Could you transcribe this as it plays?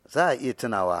Za a iya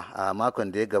tunawa a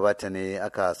makon da ya gabata ne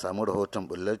aka samu rahoton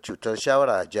bullar cutar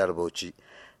shawara a jihar Bauchi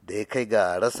da ya kai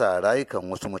ga rasa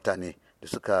rayukan wasu mutane da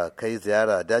suka kai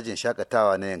ziyara dajin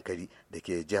shakatawa na Yankari da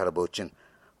ke jihar Bauchin,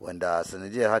 wanda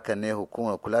sanadiyar hakan ne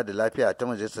hukumar kula da lafiya ta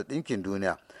Majalisar Ɗinkin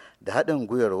Duniya da haɗin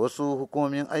gwiwar wasu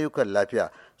hukumomin ayyukan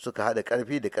lafiya suka haɗa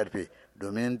ƙarfi da ƙarfe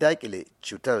domin daƙile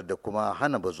cutar da kuma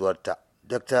hana bazuwarta.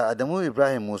 Dr. Adamu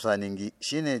Ibrahim Musa Ningi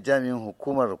shine jami'in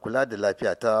hukumar kula da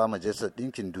lafiya ta Majalisar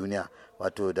Ɗinkin Duniya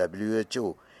wato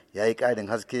WHO ya yi ƙarin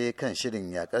haske kan shirin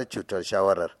yakar cutar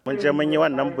shawarar. Mun je mun yi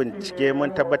wannan bincike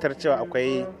mun tabbatar cewa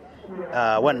akwai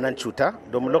wannan cuta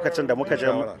domin lokacin da muka je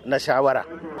na shawara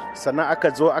sannan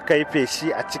aka zo aka yi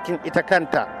feshi a cikin ita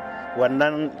kanta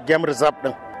wannan game reserve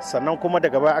din, sannan kuma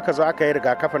daga baya aka zo aka yi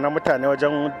rigakafi na mutane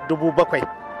wajen 7,000.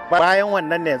 Bayan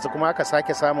wannan ne yanzu kuma aka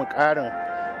sake samun ƙarin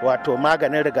wato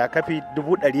maganin rigakafi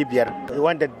 500,000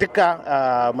 wanda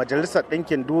duka Majalisar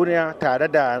Ɗinkin Duniya tare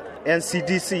da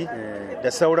NCDC da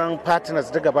sauran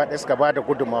partners duk gaba ɗaya suka ba da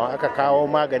gudunmawa aka kawo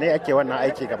magani ake wannan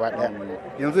aiki gaba ɗaya.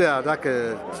 Yanzu ya za ka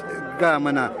ga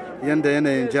mana yanda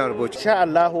yanayin jihar Bauchi? Insha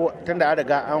Allahu tunda an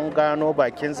riga an gano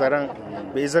bakin zaren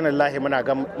bai izinin lahi muna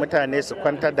ga mutane su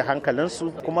kwantar da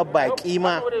hankalinsu, kuma baƙi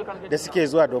ma da suke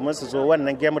zuwa domin su zo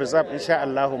wannan game reserve insha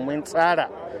Allahu mun tsara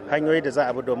hanyoyi da za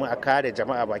a bi domin a kare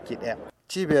jama'a baki ɗaya.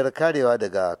 Cibiyar karewa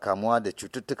daga kamuwa da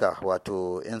cututtuka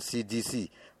wato NCDC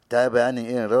ta yi bayanin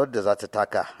irin rawar da za ta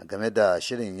taka game da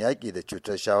shirin yaƙi da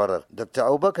cutar shawarar. Dr.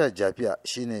 Abubakar Jafiya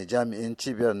shine jami'in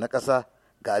cibiyar na ƙasa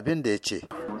ga abin da ya ce.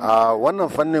 A wannan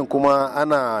fannin kuma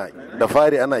ana da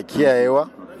fari ana kiyayewa,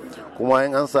 kuma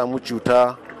in an samu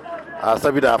cuta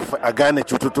saboda a gane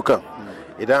cututtukan,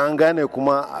 idan an gane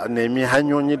kuma a nemi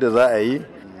hanyoyi da za a yi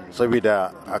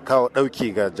saboda a kawo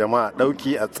ɗauki ga jama'a,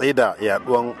 ɗauki a tsaida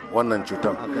yaduwan wannan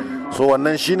cutar. So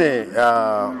wannan shine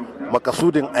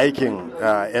makasudin aikin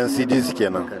NCDC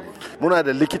kenan. Muna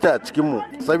da likita a cikinmu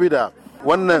saboda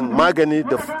wannan magani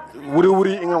da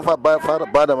wuri-wuri, in an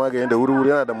ba da magani da wuri-wuri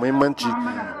yana da muhimmanci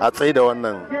a tsaida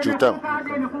wannan cutar.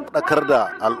 Ɗakar da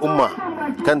al'umma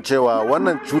kan cewa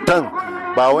wannan cutan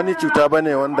ba wani cuta ba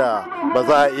ne wanda ba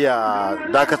za a iya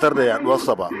dakatar da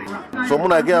yaduwarsa ba. So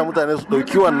muna gaya mutane su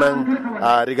ɗauki wannan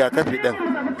rigakafi ɗin.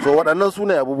 So waɗannan su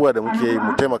ne abubuwa da muke yi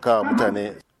mu taimaka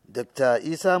mutane. Dr.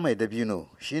 Isa Mai Dabino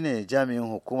shine jami'in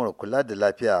hukumar kula da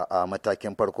lafiya a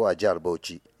matakin farko a jihar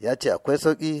Bauchi. Ya ce akwai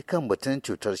sauƙi kan batun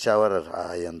cutar shawarar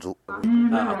a yanzu.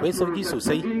 Akwai sauƙi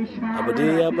sosai, abu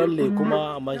dai ya balle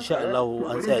kuma amma insha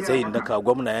Allah an tsaya tsayin daka,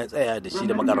 gwamna ya tsaya da shi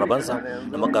da makarrabansa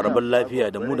da makarraban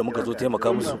lafiya da mu da muka zo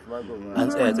taimaka musu, an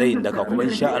tsaya tsayin daka kuma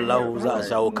insha Allah za a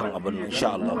shawo kan abin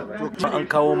insha Allah. An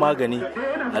kawo magani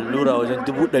allura wajen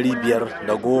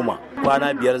 510,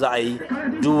 kwana 5 za a yi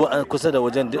duk kusa da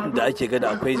wajen da ake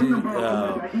gada akwai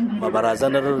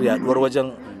barazanar yaduwar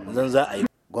wajen zan za a yi.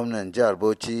 Gwamnan jihar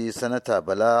Bauchi Sanata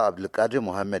Bala Abdulkadir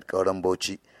Muhammad Kauran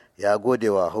Bauchi ya gode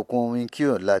wa hukumomin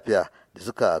kiwon lafiya da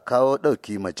suka kawo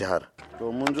ɗauki ma jihar.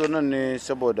 To mun zo nan ne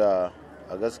saboda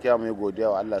a gaskiya mai godiya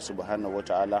wa Allah subhanahu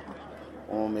wata'ala,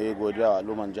 kuma mai godiya wa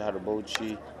al'umman jihar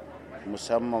Bauchi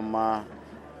musamman ma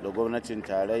da gwamnatin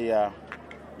tarayya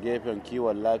gefen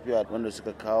kiwon lafiya wanda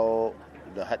suka kawo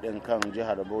da haɗin kan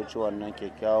jihar Bauchi wannan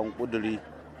kyakkyawan ƙuduri,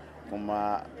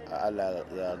 kuma Allah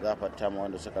ya gafarta ma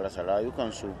wanda suka rasa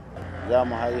rayukansu. Za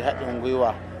mu yi haɗin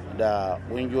gwiwa da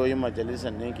ƙungiyoyin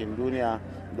Majalisar Ɗinkin Duniya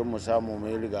don mu samu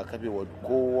mai rigakafi wa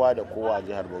kowa da kowa a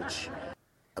jihar Bauchi.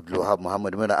 Abdulwahab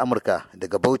Muhammad Mura, Amurka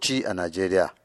daga Bauchi a Najeriya.